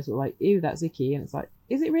 initially they're sort of like, ew, that's icky, and it's like,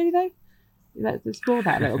 is it really though? Let's explore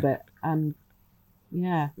that a little bit. And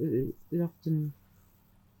yeah, it often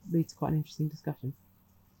leads to quite an interesting discussion.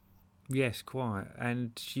 Yes, quite.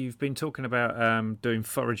 And you've been talking about doing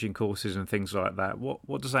foraging courses and things like that.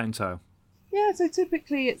 What does that entail? Yeah, so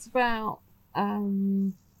typically it's about I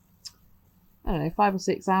don't know, 5 or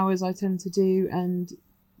 6 hours I tend to do, and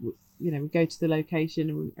you know, we go to the location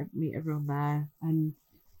and we meet everyone there, and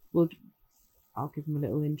I'll give them a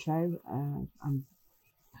little intro and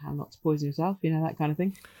how not to poison yourself, you know, that kind of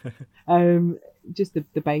thing. Just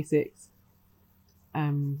the basics.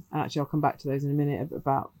 And actually, I'll come back to those in a minute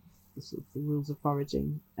about the sort of the rules of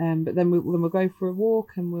foraging. But then we'll go for a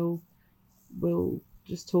walk, and we'll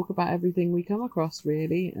just talk about everything we come across,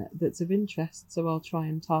 really, that's of interest. So I'll try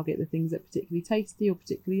and target the things that are particularly tasty or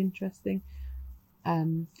particularly interesting,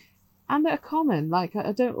 and that are common. Like,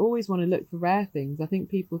 I don't always want to look for rare things. I think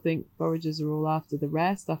people think foragers are all after the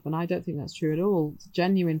rare stuff, and I don't think that's true at all.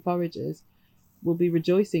 Genuine foragers will be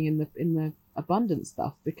rejoicing in the abundant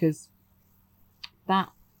stuff, because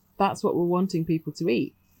that's what we're wanting people to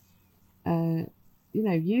eat. You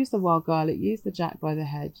know, use the wild garlic, use the jack by the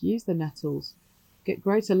head, use the nettles,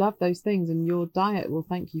 grow to love those things, and your diet will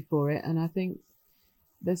thank you for it. And I think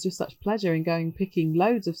there's just such pleasure in picking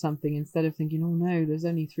loads of something instead of thinking, oh no, there's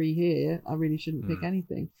only 3 here, I really shouldn't pick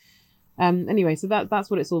anything. Anyway, so that's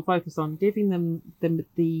what it's all focused on, giving them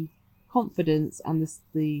the confidence and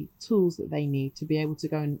the tools that they need to be able to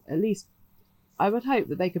go, and at least I would hope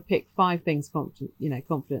that they could pick 5 things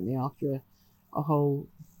confidently after a whole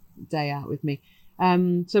day out with me.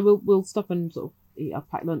 So we'll stop and sort of eat our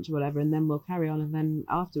packed lunch or whatever, and then we'll carry on, and then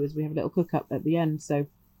afterwards we have a little cook up at the end. So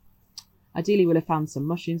ideally we'll have found some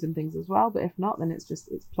mushrooms and things as well, but if not, then it's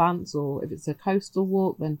plants, or if it's a coastal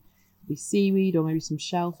walk, then it'll be seaweed or maybe some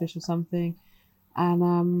shellfish or something.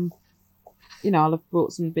 And you know, I'll have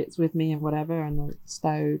brought some bits with me and whatever, and a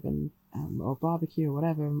stove and or barbecue or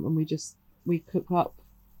whatever, and we cook up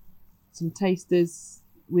some tasters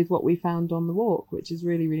with what we found on the walk, which is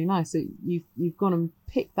really, really nice. So you've gone and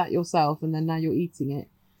picked that yourself, and then now you're eating it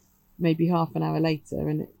maybe half an hour later,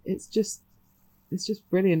 and it's just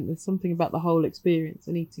brilliant. There's something about the whole experience,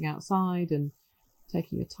 and eating outside and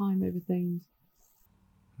taking your time over things.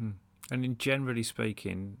 And in generally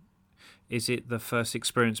speaking, is it the first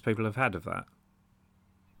experience people have had of that?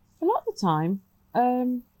 A lot of the time,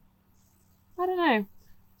 I don't know.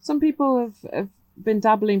 Some people have been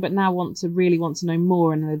dabbling, but now really want to know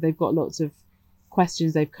more, and they've got lots of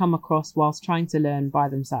questions they've come across whilst trying to learn by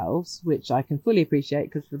themselves, which I can fully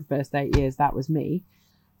appreciate, because for the first 8 years that was me,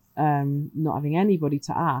 not having anybody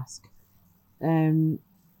to ask. But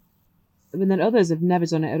then others have never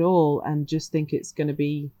done it at all and just think it's going to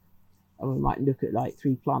be, we might look at like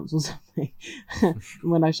 3 plants or something.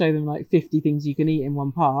 When I show them like 50 things you can eat in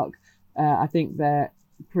one park, I think they're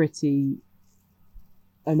pretty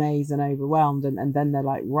amazed and overwhelmed, and then they're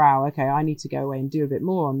like, wow, okay, I need to go away and do a bit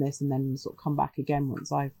more on this, and then sort of come back again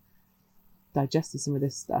once I've digested some of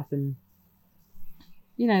this stuff. And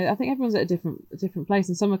you know, I think everyone's at a different place,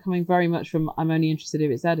 and some are coming very much from, I'm only interested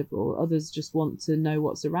if it's edible. Others just want to know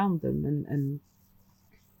what's around them and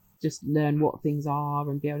just learn what things are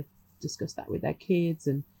and be able to discuss that with their kids,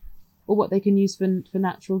 or what they can use for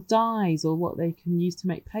natural dyes, or what they can use to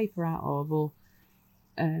make paper out of, or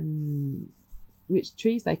which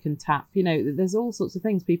trees they can tap. You know, there's all sorts of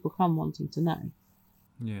things people come wanting to know.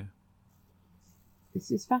 Yeah.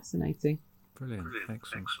 It's fascinating. Brilliant.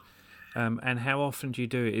 Excellent. And how often do you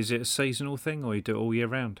do it? Is it a seasonal thing, or you do it all year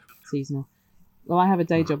round? Seasonal. Well, I have a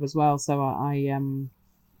day job as well, so I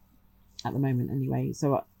at the moment anyway,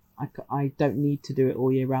 so I don't need to do it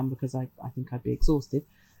all year round, because I think I'd be exhausted.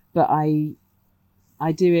 But I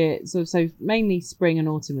I do it so mainly spring and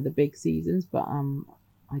autumn are the big seasons, but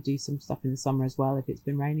I do some stuff in the summer as well if it's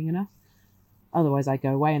been raining enough. Otherwise, I go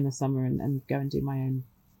away in the summer and go and do my own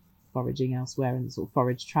foraging elsewhere and sort of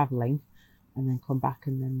forage travelling, and then come back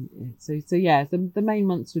and then the main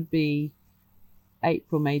months would be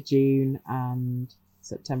April, May, June, and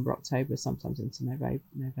September, October, sometimes into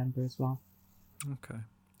November as well. Okay.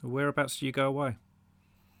 Whereabouts do you go away?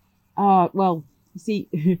 Well, you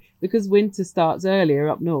see, because winter starts earlier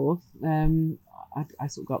up north, I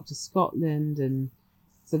sort of go up to Scotland, and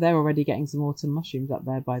so they're already getting some autumn mushrooms up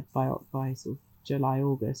there by sort of July,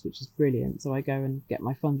 August, which is brilliant. So I go and get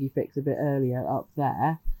my fungi fix a bit earlier up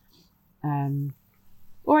there,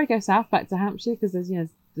 or I go south back to Hampshire because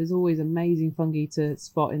there's always amazing fungi to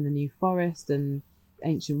spot in the New Forest and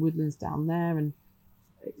ancient woodlands down there, and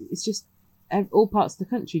it's just all parts of the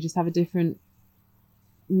country just have a different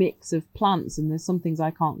mix of plants, and there's some things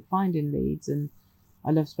I can't find in Leeds, and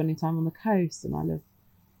I love spending time on the coast, and I love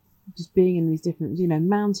just being in these different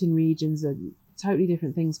mountain regions, and totally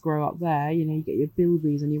different things grow up there. You get your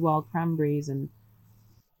bilberries and your wild cranberries and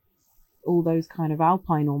all those kind of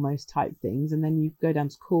alpine almost type things, and then you go down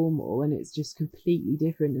to Cornwall and it's just completely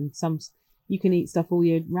different, and you can eat stuff all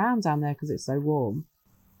year round down there because it's so warm.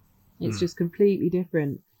 It's just completely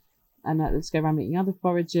different. And let's go around meeting other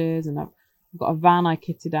foragers, and I've got a van I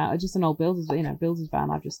kitted out, just an old builder's van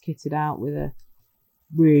I've just kitted out with a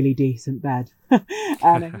really decent bed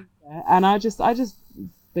and I just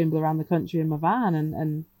bimble around the country in my van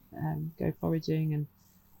and go foraging and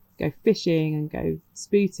go fishing and go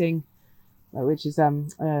spooting, which is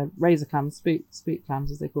razor clams, spoot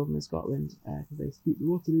clams as they call them in Scotland, because they spoot the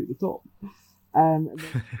water at the top.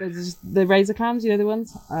 There's just the razor clams, the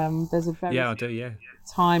ones. There's a very I do,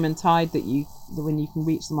 time and tide when you can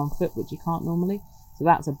reach them on foot, which you can't normally. So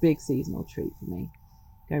that's a big seasonal treat for me.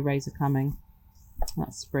 Go razor clamming.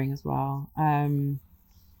 That's spring as well.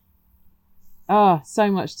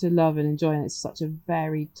 So much to love and enjoy, and it's such a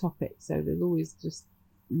varied topic. So there's always just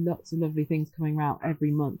lots of lovely things coming out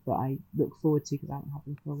every month that I look forward to because I haven't had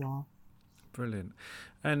them for a while. Brilliant.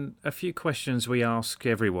 And a few questions we ask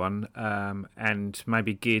everyone, and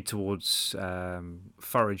maybe geared towards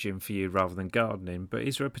foraging for you rather than gardening, but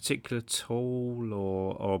is there a particular tool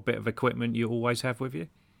or a bit of equipment you always have with you?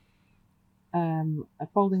 A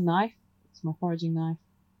folding knife, it's my foraging knife,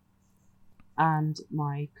 and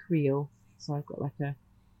my creel. So I've got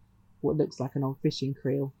what looks like an old fishing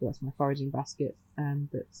creel, but that's my foraging basket,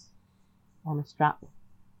 that's on a strap.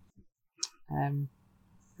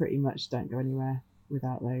 Pretty much don't go anywhere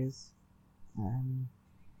without those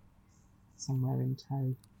somewhere in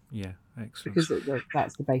tow. Yeah, excellent. Because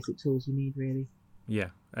that's the basic tools you need, really. Yeah,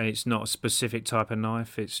 and it's not a specific type of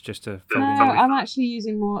knife, it's just a folding knife. I'm actually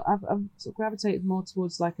using more, I've sort of gravitated more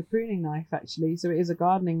towards like a pruning knife, actually. So it is a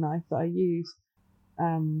gardening knife that I use.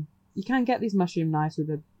 You can get these mushroom knives with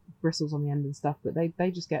the bristles on the end and stuff, but they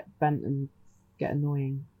just get bent and get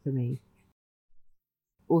annoying for me.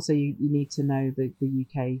 Also, you need to know the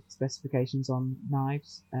UK specifications on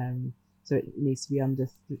knives. So it needs to be under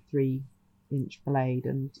 3-inch blade,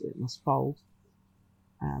 and it must fold.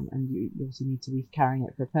 And you obviously need to be carrying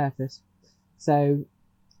it for a purpose. So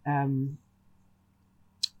you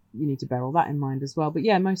need to bear all that in mind as well. But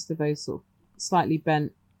yeah, most of those sort of slightly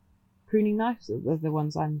bent pruning knives are the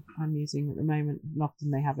ones I'm using at the moment. And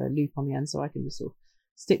often they have a loop on the end, so I can just sort of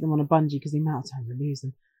stick them on a bungee, because the amount of times I lose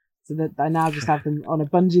them. So that I now just have them on a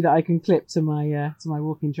bungee that I can clip to my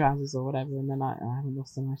walking trousers or whatever, and then I haven't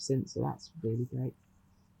lost the knife since. So that's really great.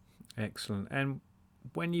 Excellent. And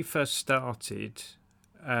when you first started,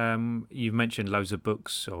 you mentioned loads of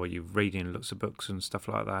books, or you're reading lots of books and stuff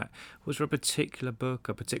like that. Was there a particular book,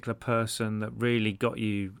 a particular person that really got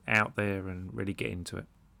you out there and really get into it?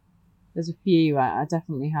 There's a few. I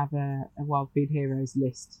definitely have a Wild Food Heroes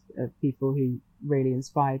list of people who really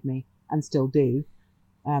inspired me and still do.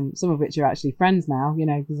 Some of which are actually friends now,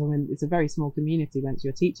 because it's a very small community once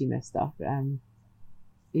you're teaching this stuff.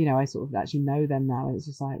 I sort of actually know them now. It's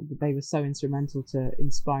just like they were so instrumental to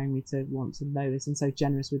inspiring me to want to know this, and so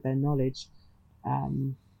generous with their knowledge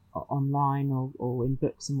online or in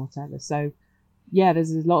books and whatever. So yeah,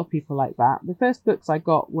 there's a lot of people like that. The first books I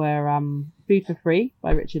got were Food for Free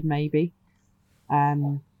by Richard Mabey.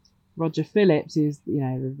 Roger Phillips, who's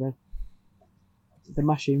the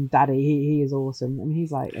mushroom daddy, he is awesome. I mean,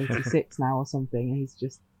 he's like 86 now or something, and he's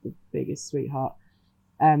just the biggest sweetheart.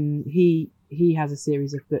 He has a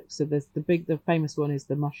series of books. So there's the famous one is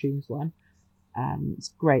the mushrooms one. It's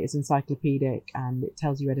great. It's encyclopedic, and it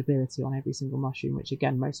tells you edibility on every single mushroom, which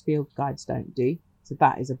again most field guides don't do. So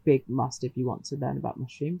that is a big must if you want to learn about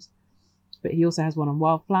mushrooms. but he also has one on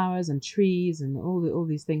wildflowers and trees and all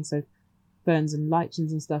these things, so ferns and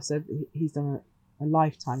lichens and stuff. So he's done a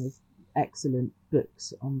lifetime of excellent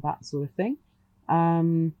books on that sort of thing.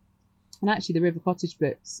 And actually the River Cottage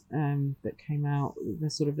books that came out, the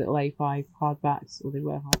sort of little A5 hardbacks, or they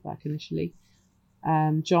were hardback initially.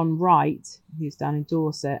 John Wright, who's down in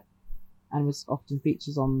Dorset and was often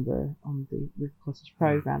features on the River Cottage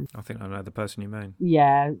programme. I think I know the person you mean.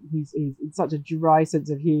 Yeah, he's such a dry sense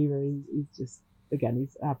of humour. He's just, again,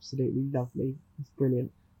 he's absolutely lovely. He's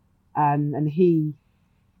brilliant. And he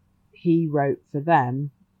wrote for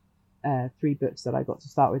them 3 books that I got to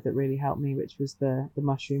start with that really helped me, which was the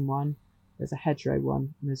mushroom one, there's a hedgerow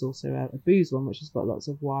one, and there's also a booze one, which has got lots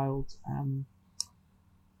of wild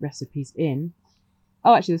recipes in.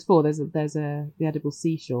 Oh, actually, there's 4. There's the edible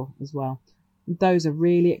seashore as well. And those are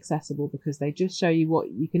really accessible because they just show you what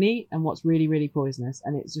you can eat and what's really, really poisonous,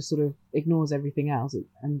 and it just sort of ignores everything else.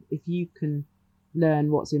 And if you can learn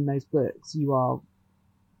what's in those books, you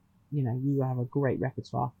have a great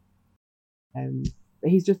repertoire. But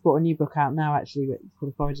he's just brought a new book out now, actually,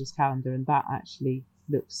 called The Forager's Calendar, and that actually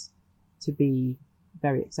looks to be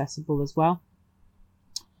very accessible as well.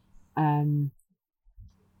 I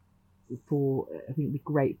think it'd be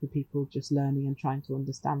great for people just learning and trying to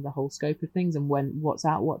understand the whole scope of things and what's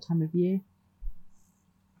out, what time of year.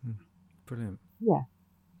 Brilliant.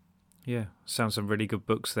 Yeah, sounds some really good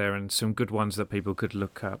books there, and some good ones that people could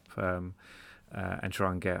look up and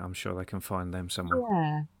try and get. I'm sure they can find them somewhere.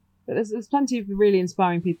 Yeah, but there's plenty of really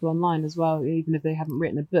inspiring people online as well, even if they haven't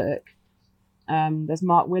written a book. There's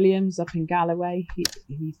Mark Williams up in Galloway.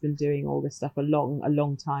 He's been doing all this stuff a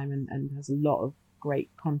long time and has a lot of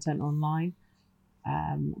great content online.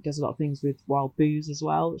 Does a lot of things with wild booze as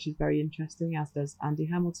well, which is very interesting, as does Andy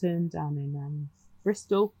Hamilton down in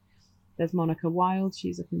Bristol. There's Monica Wilde,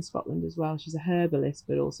 she's up in Scotland as well. She's a herbalist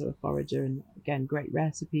but also a forager, and again great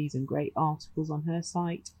recipes and great articles on her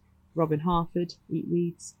site. Robin Harford, Eat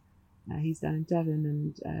Weeds, he's down in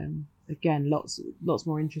Devon, and again lots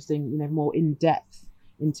more interesting, more in depth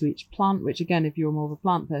into each plant, which again, if you're more of a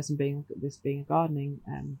plant person, being a gardening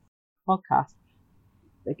podcast,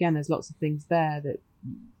 again, there's lots of things there that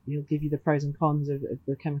will give you the pros and cons of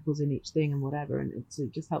the chemicals in each thing and whatever, and it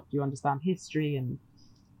just helps you understand history and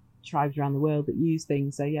tribes around the world that use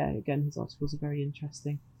things. So yeah, again, his articles are very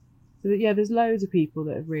interesting. So yeah, there's loads of people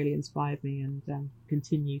that have really inspired me and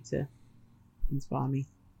continue to inspire me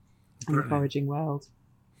in the foraging world.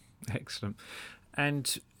 Excellent.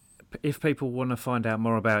 And if people want to find out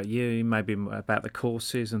more about you, maybe about the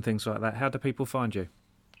courses and things like that, how do people find you?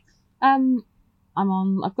 I've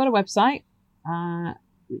got a website,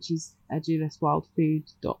 which is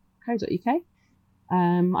edulouswildfood.co.uk.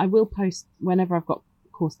 I will post whenever I've got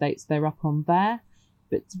course dates, they're up on there.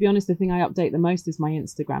 But to be honest, the thing I update the most is my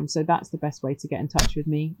Instagram. So that's the best way to get in touch with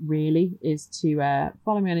me, really, is to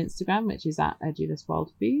follow me on Instagram, which is at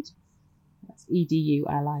edulouswildfood. That's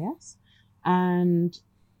EDULIS. And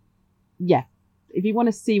yeah, if you want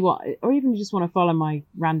to see or even just want to follow my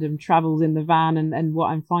random travels in the van and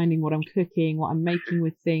what I'm finding, what I'm cooking, what I'm making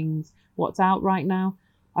with things, what's out right now,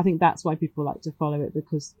 I think that's why people like to follow it,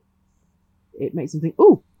 because it makes them think,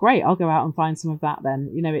 oh, great, I'll go out and find some of that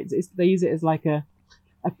then. They use it as like a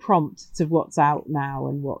prompt to what's out now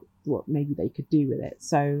and what maybe they could do with it.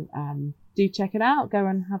 So do check it out. Go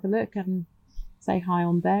and have a look and say hi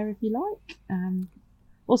on there if you like.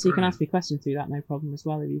 Also, you can ask me questions through that, no problem as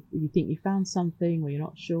well. If you think you found something or you're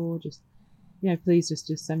not sure, just please just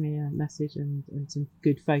send me a message and some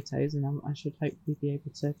good photos, and I should hopefully be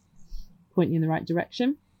able to point you in the right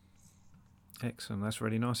direction. Excellent. That's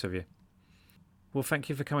really nice of you. Well, thank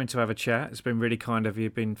you for coming to have a chat. It's been really kind of you.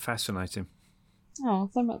 It's been fascinating. Oh,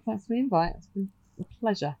 so much thanks for the invite. It's been a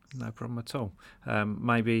pleasure. No problem at all.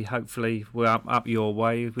 Maybe, hopefully, we're up your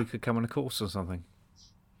way. We could come on a course or something.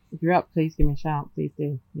 If you're up, please give me a shout. Please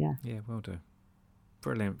do. Yeah. Yeah, will do.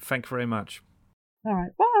 Brilliant. Thank you very much. All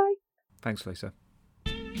right. Bye. Thanks, Lisa.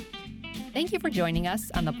 Thank you for joining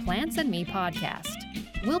us on the Plants and Me podcast.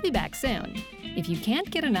 We'll be back soon. If you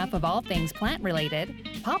can't get enough of all things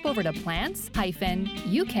plant-related, pop over to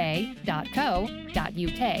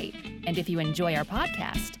plants-uk.co.uk. And if you enjoy our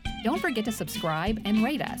podcast, don't forget to subscribe and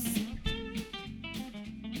rate us.